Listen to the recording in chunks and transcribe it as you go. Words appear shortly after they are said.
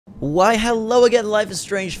Why, hello again, Life is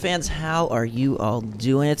Strange fans. How are you all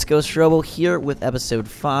doing? It's GhostRobo here with episode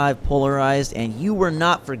 5, Polarized, and you were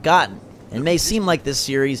not forgotten. It may seem like this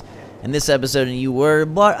series and this episode and you were,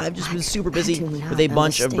 but I've just been super busy with a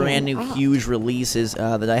bunch of brand new huge releases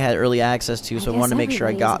that I had early access to, so I wanted to make sure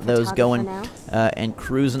I got those going and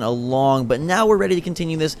cruising along. But now we're ready to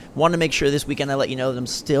continue this. Wanted to make sure this weekend I let you know that I'm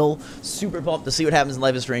still super pumped to see what happens in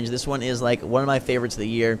Life is Strange. This one is like one of my favorites of the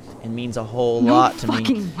year and means a whole lot to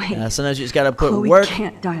me. Sometimes you just gotta put work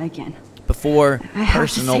can't die again. Before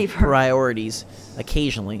personal priorities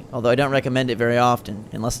occasionally, although I don't recommend it very often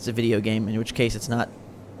unless it's a video game, in which case it's not,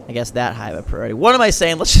 I guess, that high of a priority. What am I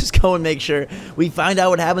saying? Let's just go and make sure we find out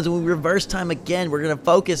what happens when we reverse time again. We're going to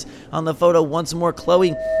focus on the photo once more.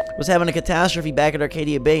 Chloe was having a catastrophe back at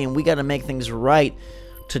Arcadia Bay, and we got to make things right.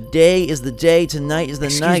 Today is the day. Tonight is the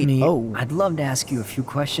night. Excuse me. Oh, I'd love to ask you a few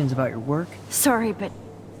questions about your work. Sorry, but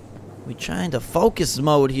we're trying to focus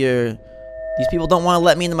mode here. These people don't want to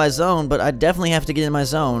let me into my zone, but I definitely have to get in my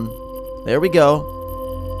zone. There we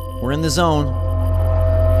go. We're in the zone.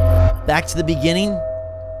 Back to the beginning.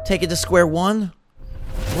 Take it to square one.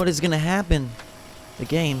 What is going to happen? The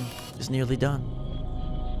game is nearly done.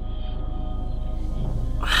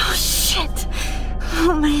 oh shit!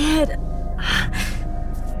 Oh, my head.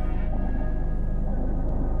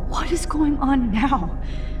 What is going on now?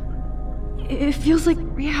 It feels like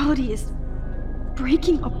reality is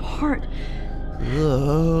breaking apart.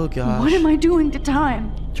 Oh gosh. What am I doing to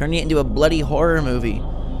time? Turning it into a bloody horror movie.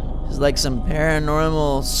 It's like some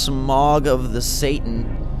paranormal smog of the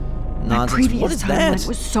Satan nonsense. My previous what is that? timeline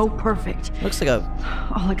was so perfect. Looks like a...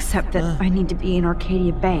 I'll accept that I need to be in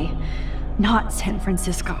Arcadia Bay, not San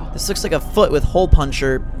Francisco. This looks like a foot with hole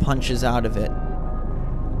puncher punches out of it.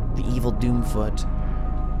 The evil doom foot.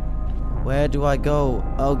 Where do I go?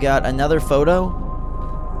 Oh god, another photo?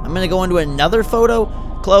 I'm gonna go into another photo?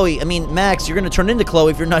 Max, you're gonna turn into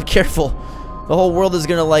Chloe if you're not careful. The whole world is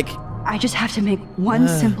gonna, like... I just have to make one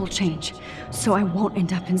simple change, so I won't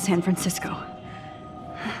end up in San Francisco.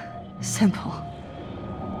 Simple.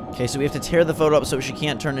 Okay, so we have to tear the photo up so she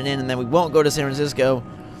can't turn it in, and then we won't go to San Francisco.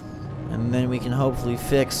 And then we can hopefully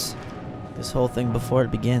fix this whole thing before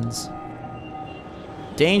it begins.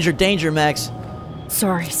 Danger, danger, Max.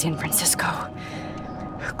 Sorry, San Francisco.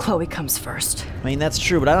 Chloe comes first. I mean, that's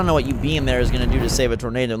true, but I don't know what you being there is going to do to save a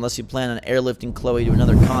tornado unless you plan on airlifting Chloe to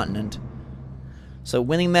another continent. So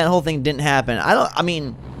winning that whole thing didn't happen.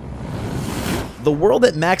 The world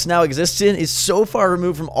that Max now exists in is so far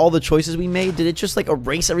removed from all the choices we made. Did it just, like,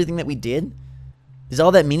 erase everything that we did? Is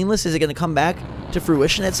all that meaningless? Is it going to come back to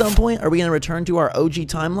fruition at some point? Are we going to return to our OG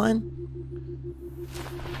timeline?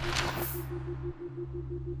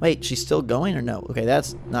 Wait, she's still going or no? Okay,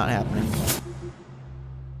 that's not happening.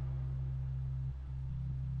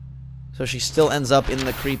 So she still ends up in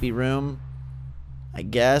the creepy room, I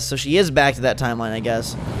guess. So she is back to that timeline, I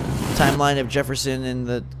guess. Timeline of Jefferson in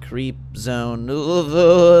the creep zone.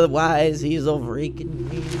 Why is he so freaking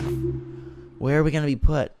weird? Where are we gonna be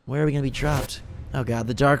put? Where are we gonna be dropped? Oh god,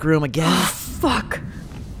 the dark room again? Oh, fuck.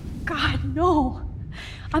 God, no.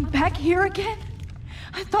 I'm back here again?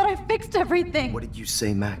 I thought I fixed everything. What did you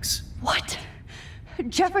say, Max? What?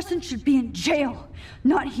 Jefferson should be in jail,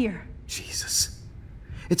 not here. Jesus.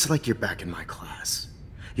 It's like you're back in my class.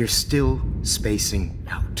 You're still spacing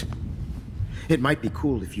out. It might be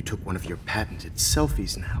cool if you took one of your patented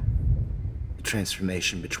selfies now. The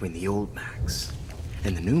transformation between the old Max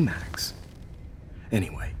and the new Max.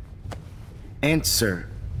 Anyway, answer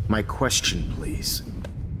my question, please.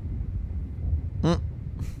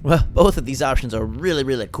 Well, both of these options are really,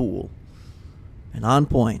 really cool. And on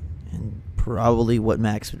point. And probably what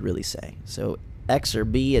Max would really say. So, X or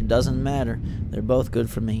B, it doesn't matter. They're both good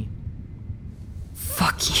for me.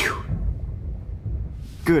 Fuck you.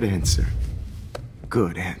 Good answer.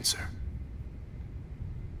 Good answer.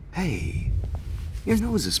 Hey, your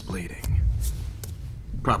nose is bleeding.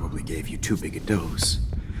 Probably gave you too big a dose.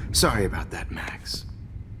 Sorry about that, Max.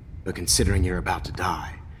 But considering you're about to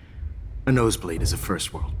die, a nosebleed is a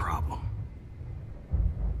first world problem.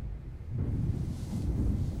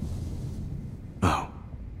 Oh,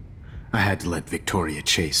 I had to let Victoria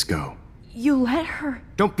Chase go. You let her?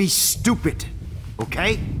 Don't be stupid,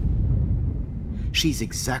 okay? She's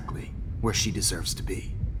exactly where she deserves to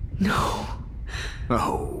be. No.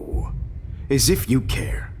 Oh, as if you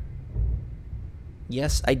care.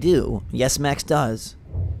 Yes, I do. Yes, Max does.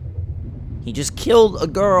 He just killed a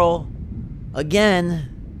girl. Again.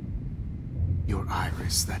 Your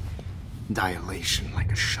iris, that dilation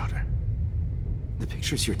like a shutter. The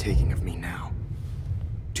pictures you're taking of me now.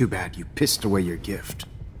 Too bad you pissed away your gift.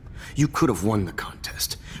 You could have won the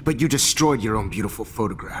contest, but you destroyed your own beautiful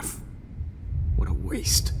photograph. What a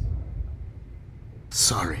waste.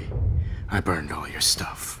 Sorry, I burned all your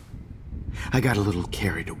stuff. I got a little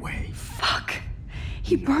carried away. Fuck.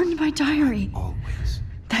 He burned my diary. Always.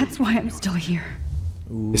 That's why I'm still here.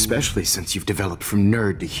 Ooh. Especially since you've developed from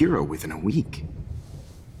nerd to hero within a week.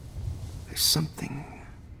 There's something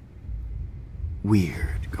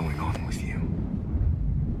weird going on with you.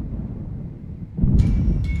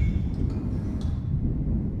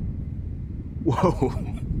 Whoa.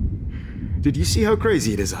 Did you see how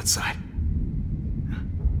crazy it is outside?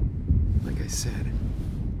 Like I said,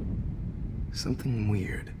 something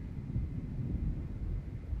weird.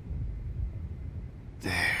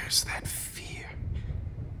 There's that fear.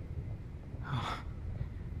 Oh,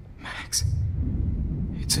 Max,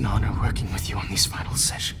 it's an honor working with you on these final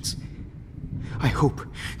sessions. I hope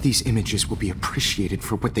these images will be appreciated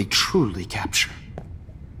for what they truly capture.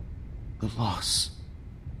 The loss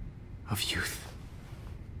of youth.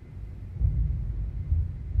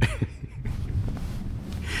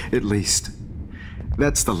 At least,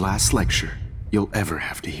 that's the last lecture you'll ever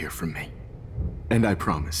have to hear from me. And I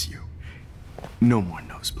promise you, no more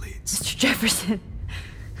nosebleeds. Mr. Jefferson,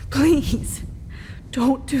 please,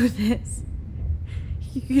 don't do this.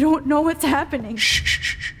 You don't know what's happening. Shh, shh,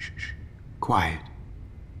 shh, shh, shh. Quiet.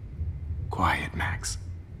 Quiet, Max.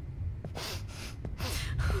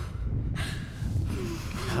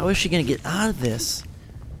 How is she gonna get out of this?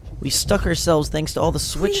 We stuck ourselves thanks to all the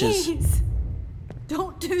switches. Please,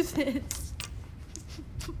 don't do this.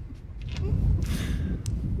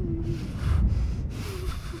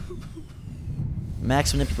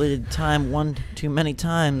 Max manipulated time one too many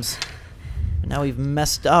times. And now we've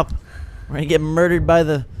messed up. We're gonna get murdered by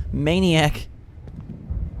the maniac.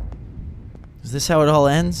 Is this how it all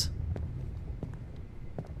ends?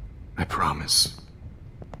 I promise.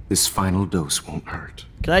 This final dose won't hurt.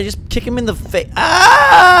 Can I just kick him in the face?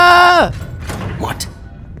 Ah! What?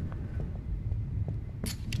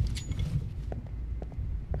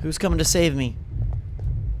 Who's coming to save me?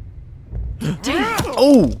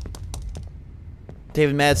 Oh!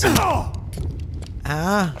 David Madsen.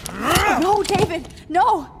 Ah! No, David,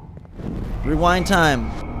 no! Rewind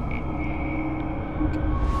time.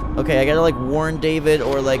 Okay, I gotta like warn David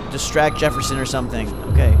or like distract Jefferson or something.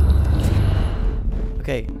 Okay.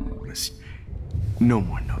 Okay. No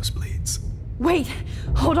more nosebleeds. Wait,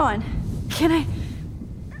 hold on. Can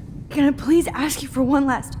I please ask you for one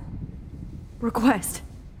last request?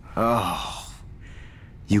 Oh,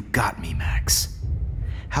 you got me, Max.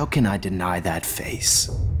 How can I deny that face?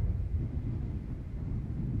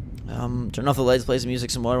 Turn off the lights, play some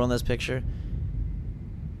music, some water on this picture.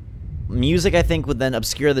 Music, I think, would then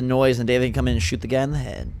obscure the noise and David can come in and shoot the guy in the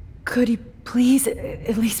head. Could you please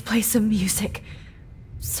at least play some music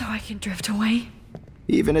so I can drift away?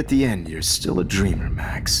 Even at the end, you're still a dreamer,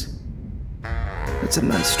 Max. That's a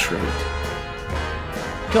nice trait.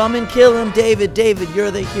 Come and kill him, David. David,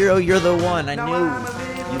 you're the hero. You're the one. I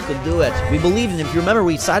knew you could do it. We believed in him. If you remember,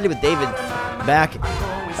 we sided with David back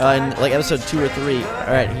in like episode 2 or 3. All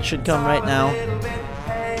right, he should come right now.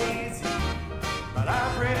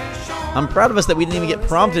 I'm proud of us that we didn't even get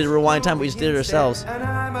prompted to rewind time, but we just did it ourselves.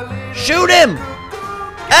 Shoot him!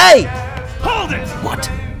 Hey! Hold it! What?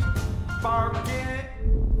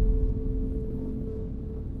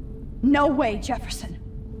 No way, Jefferson.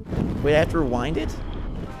 Wait, I have to rewind it?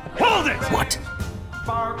 Hold it! What?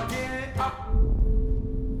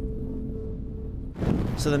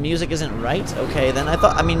 So the music isn't right? Okay, then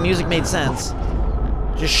I mean, music made sense.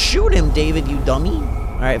 Just shoot him, David, you dummy.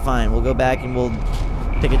 Alright, fine. We'll go back and we'll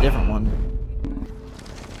pick a different one.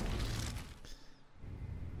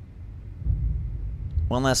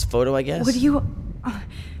 One last photo, I guess? Would you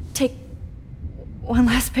take one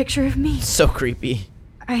last picture of me? So creepy.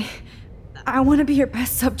 I want to be your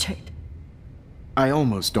best subject. I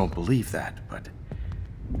almost don't believe that, but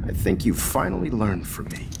I think you've finally learned from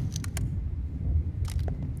me.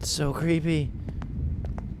 So creepy.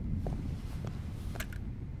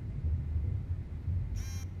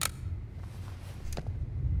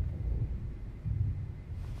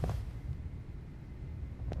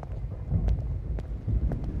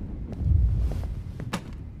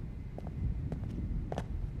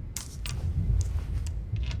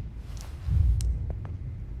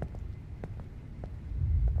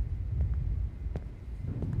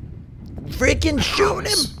 Freaking shoot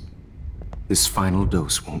him! This final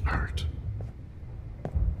dose won't hurt.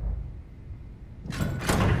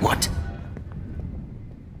 What?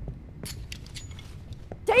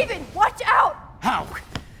 David, watch out! How?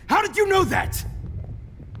 How did you know that?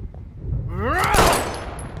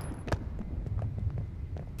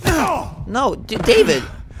 No, David!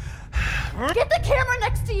 Get the camera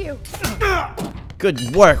next to you!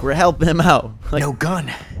 Good work. We're helping him out. Like, No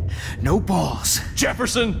gun, no balls.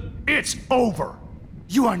 Jefferson, it's over.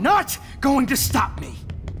 You are not going to stop me.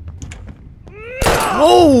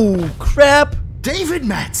 oh, crap. David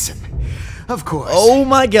Madsen, of course. Oh,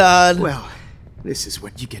 my God. Well, this is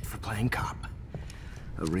what you get for playing cop.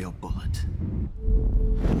 A real bullet.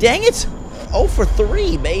 Dang it. 0 for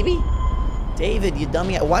 3, baby. David, you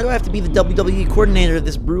dummy. Why do I have to be the WWE coordinator of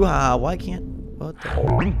this brouhaha? Why can't... What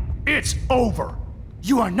the... It's over.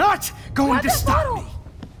 You are not going Grab to that stop bottle. me.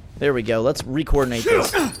 There we go. Let's re-coordinate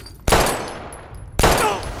this.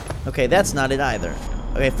 Okay, that's not it either.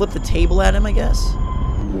 Okay, flip the table at him, I guess.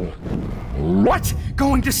 What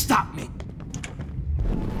going to stop me?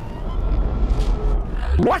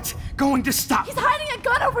 What going to stop He's me? hiding a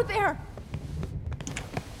gun over there!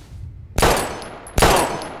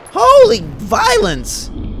 Holy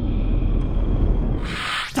violence!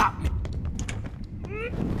 Stop me.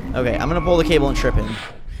 Okay, I'm gonna pull the cable and trip him.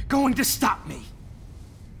 Going to stop me.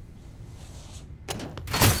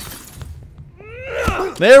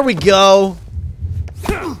 There we go.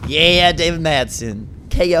 Yeah, David Madsen.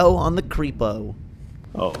 KO on the creepo.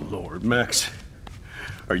 Oh, Lord, Max.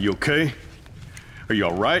 Are you okay? Are you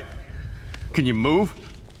all right? Can you move?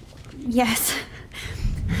 Yes.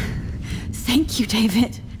 Thank you,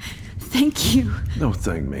 David. Thank you. No,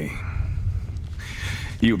 thank me.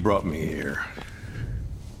 You brought me here.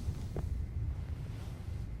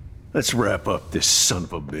 Let's wrap up this son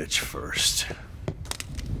of a bitch first.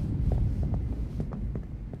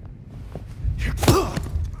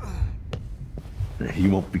 He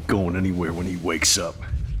won't be going anywhere when he wakes up.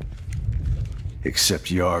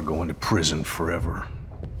 Except you are going to prison forever.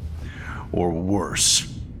 Or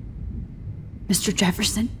worse. Mr.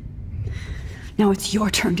 Jefferson, now it's your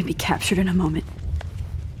turn to be captured in a moment.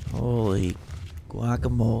 Holy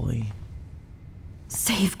guacamole.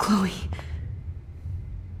 Save Chloe.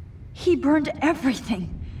 He burned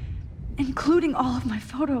everything, including all of my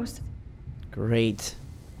photos. Great.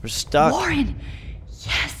 We're stuck. Warren!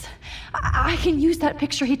 Yes! I can use that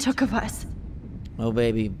picture he took of us. Oh,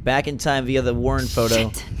 baby. Back in time via the Warren photo.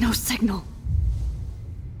 Shit, no signal.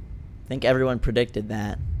 I think everyone predicted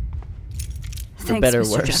that. Thanks, better or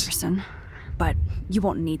Mr. worse. Jefferson. But you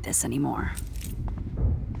won't need this anymore.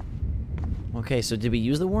 Okay, so did we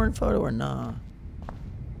use the Warren photo or nah?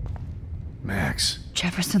 Max.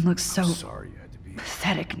 Jefferson looks so Sorry you had to be.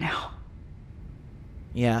 pathetic now.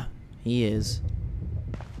 Yeah, he is.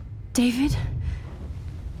 David?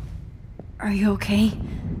 Are you okay?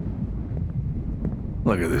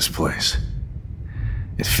 Look at this place.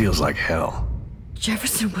 It feels like hell.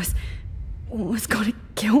 Jefferson was going to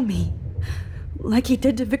kill me. Like he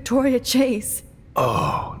did to Victoria Chase.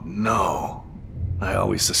 Oh, no. I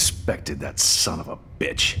always suspected that son of a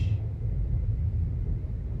bitch.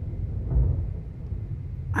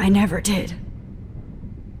 I never did.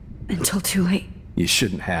 Until too late. You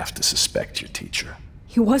shouldn't have to suspect your teacher.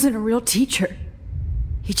 He wasn't a real teacher.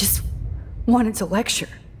 He just wanted to lecture.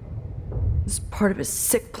 It was part of his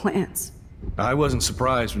sick plans. I wasn't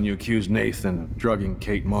surprised when you accused Nathan of drugging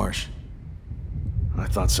Kate Marsh. I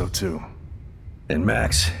thought so too. And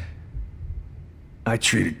Max, I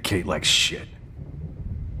treated Kate like shit.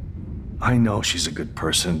 I know she's a good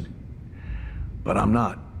person, but I'm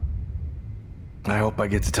not. I hope I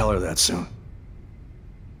get to tell her that soon.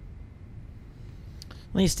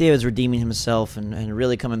 At least David's redeeming himself and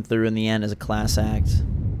really coming through in the end as a class act.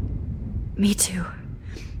 Me too.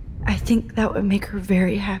 I think that would make her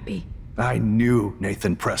very happy. I knew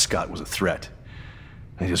Nathan Prescott was a threat.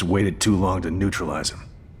 I just waited too long to neutralize him.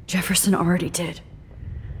 Jefferson already did.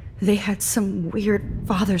 They had some weird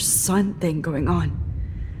father-son thing going on.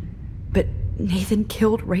 But Nathan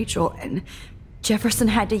killed Rachel, and Jefferson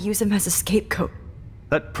had to use him as a scapegoat.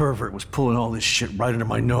 That pervert was pulling all this shit right under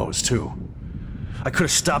my nose, too. I could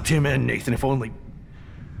have stopped him and Nathan if only...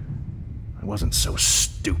 I wasn't so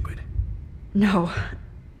stupid. No.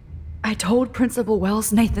 I told Principal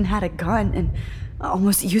Wells Nathan had a gun and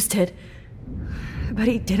almost used it. But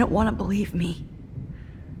he didn't want to believe me.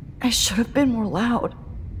 I should have been more loud.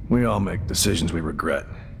 We all make decisions we regret.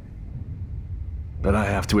 But I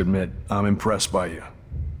have to admit, I'm impressed by you.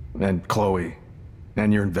 And Chloe.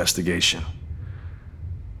 And your investigation.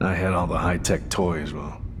 I had all the high-tech toys,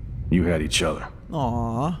 well, you had each other.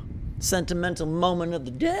 Aww. Sentimental moment of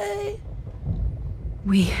the day.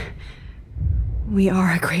 We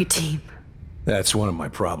are a great team. That's one of my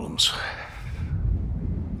problems.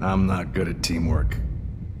 I'm not good at teamwork.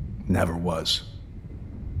 Never was.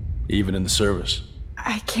 Even in the service.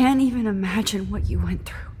 I can't even imagine what you went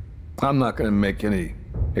through. I'm not gonna make any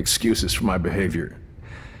excuses for my behavior.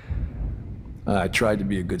 I tried to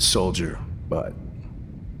be a good soldier, but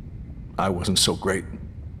I wasn't so great.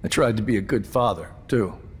 I tried to be a good father,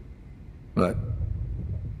 too. But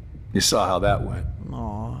you saw how that went.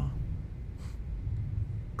 Aw.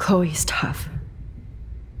 Chloe's tough.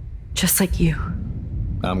 Just like you.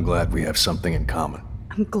 I'm glad we have something in common.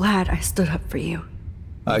 I'm glad I stood up for you.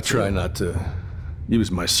 I try not to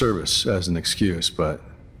use my service as an excuse, but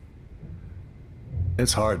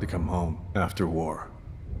it's hard to come home after war.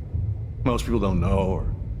 Most people don't know or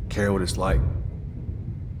care what it's like.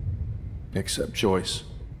 Except Joyce.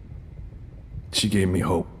 She gave me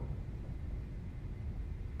hope.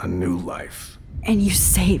 A new life. And you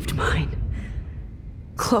saved mine.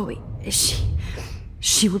 Chloe,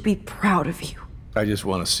 she would be proud of you. I just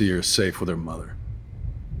want to see her safe with her mother.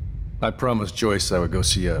 I promised Joyce I would go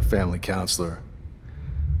see a family counselor.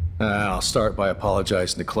 And I'll start by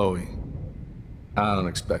apologizing to Chloe. I don't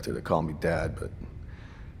expect her to call me Dad, but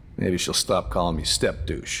maybe she'll stop calling me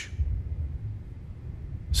step-douche.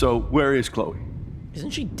 So, where is Chloe?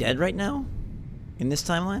 Isn't she dead right now? In this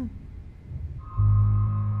timeline?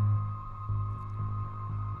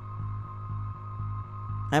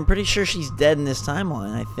 I'm pretty sure she's dead in this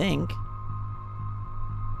timeline, I think.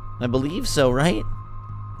 I believe so, right?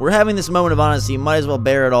 We're having this moment of honesty. You might as well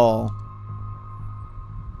bear it all.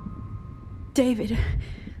 David,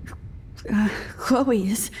 Chloe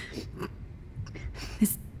is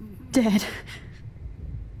dead.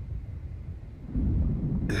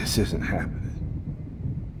 This isn't happening.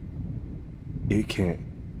 It can't.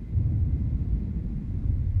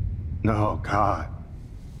 No, God.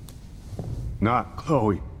 Not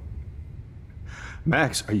Chloe.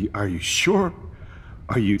 Max, are you sure?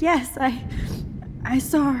 Are you... Yes, I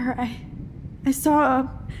saw her. I saw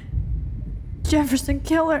Jefferson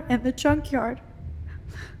kill her in the junkyard.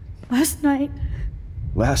 Last night.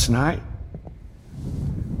 Last night?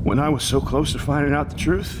 When I was so close to finding out the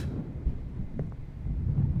truth?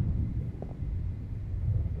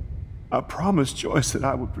 I promised Joyce that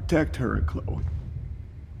I would protect her and Chloe.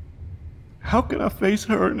 How can I face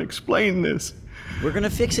her and explain this? We're gonna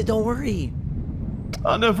fix it, don't worry.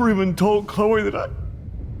 I never even told Chloe that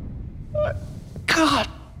I... God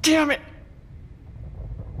damn it!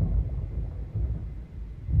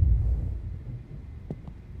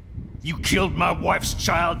 You killed my wife's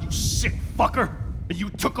child, you sick fucker! And you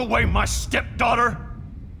took away my stepdaughter?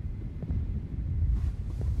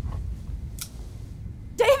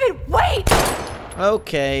 David, wait!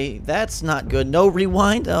 Okay, that's not good. No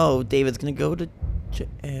rewind? Oh, David's gonna go to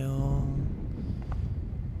jail.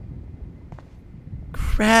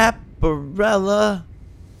 Crap, Barella.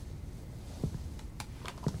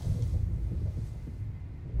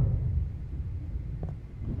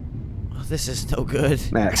 Oh, this is no good.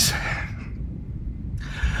 Max,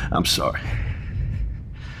 I'm sorry.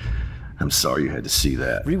 I'm sorry you had to see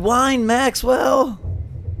that. Rewind, Maxwell.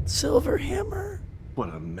 Silver Hammer. What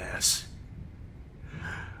a mess.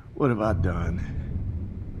 What have I done?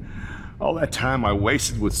 All that time I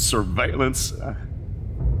wasted with surveillance.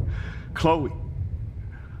 Chloe,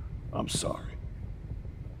 I'm sorry.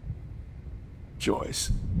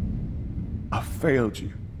 Joyce, I failed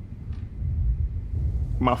you.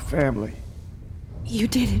 My family. You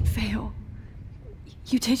didn't fail.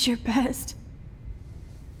 You did your best.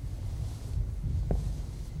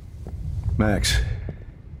 Max,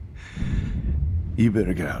 you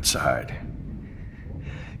better get outside.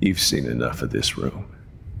 You've seen enough of this room.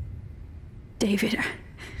 David,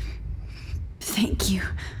 thank you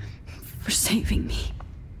for saving me.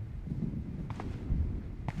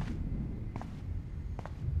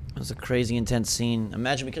 That was a crazy intense scene.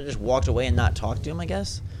 Imagine we could have just walked away and not talked to him, I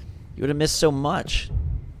guess. You would have missed so much.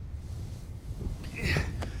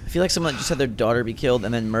 I feel like someone that just had their daughter be killed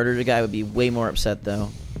and then murdered a guy would be way more upset, though.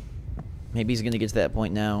 Maybe he's gonna get to that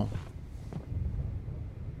point now.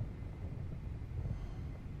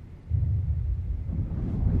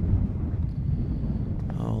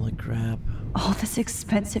 Holy crap. All this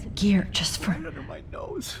expensive gear just for Under my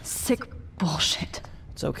nose. sick bullshit.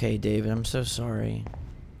 It's okay, David. I'm so sorry.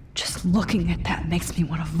 Just looking at that makes me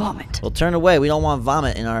want to vomit. Well, turn away. We don't want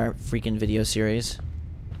vomit in our freaking video series.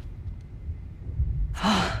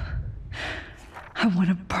 I want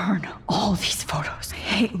to burn all these photos. I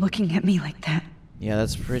hate looking at me like that. Yeah,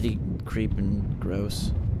 that's pretty creep and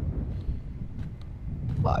gross.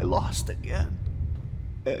 I lost again.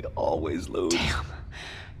 I always lose. Damn.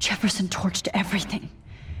 Jefferson torched everything.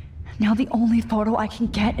 Now the only photo I can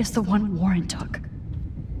get is the one Warren took.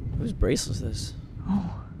 Whose bracelet is this?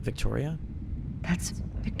 Oh, Victoria? that's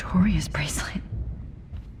Victoria's bracelet.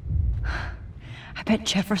 I bet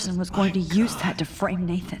Jefferson was going to use that to frame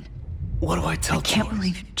Nathan. What do I tell I can't Dolores?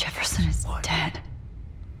 believe Jefferson is dead.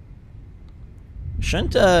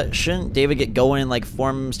 Shouldn't David get going and like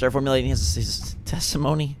start formulating his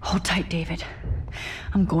testimony? Hold tight, David.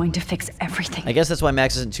 I'm going to fix everything. I guess that's why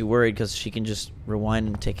Max isn't too worried, because she can just rewind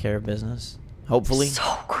and take care of business. Hopefully. So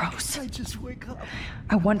gross. I just wake up.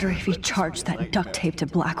 I wonder if he charged that duct tape to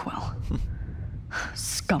Blackwell.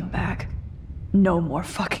 Scumbag. No more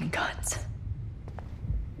fucking guns.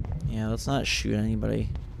 Yeah, let's not shoot anybody.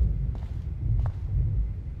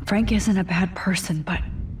 Frank isn't a bad person, but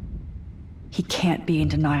he can't be in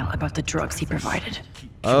denial about the drugs he provided.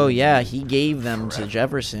 Oh yeah, he gave them to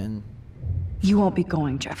Jefferson. You won't be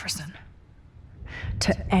going, Jefferson,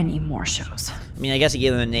 to any more shows. I mean, I guess he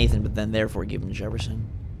gave them to Nathan, but then therefore gave them to Jefferson.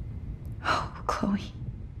 Oh, Chloe.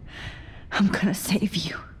 I'm gonna save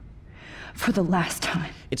you. For the last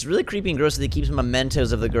time. It's really creepy and gross that he keeps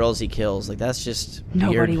mementos of the girls he kills. Like, that's just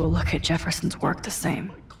Nobody weird. will look at Jefferson's work the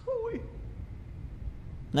same.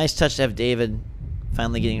 Nice touch to have David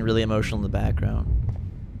finally getting really emotional in the background.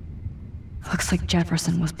 Looks like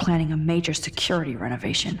Jefferson was planning a major security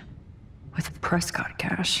renovation. With Prescott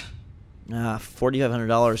cash.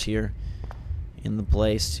 $4,500 here in the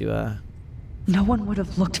place to, No one would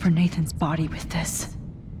have looked for Nathan's body with this.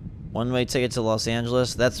 one-way ticket to Los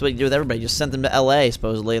Angeles. That's what you do with everybody. Just sent them to LA,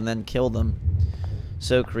 supposedly, and then killed them.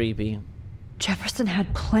 So creepy. Jefferson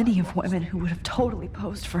had plenty of women who would have totally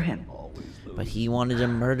posed for him. But he wanted to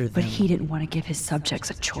murder them. But he didn't want to give his subjects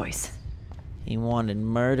a choice. He wanted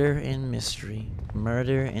murder and mystery.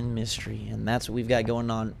 Murder and mystery. And that's what we've got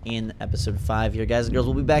going on in episode 5 here. Guys and girls,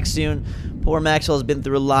 we'll be back soon. Poor Maxwell has been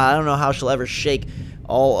through a lot. I don't know how she'll ever shake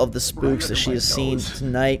all of the spooks that she has seen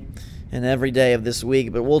tonight and every day of this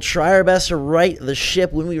week. But we'll try our best to right the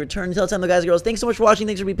ship when we return. Until then, guys and girls, thanks so much for watching.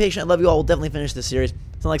 Thanks for being patient. I love you all. We'll definitely finish this series.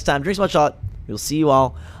 Until next time, drink so much hot. We'll see you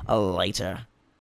all later.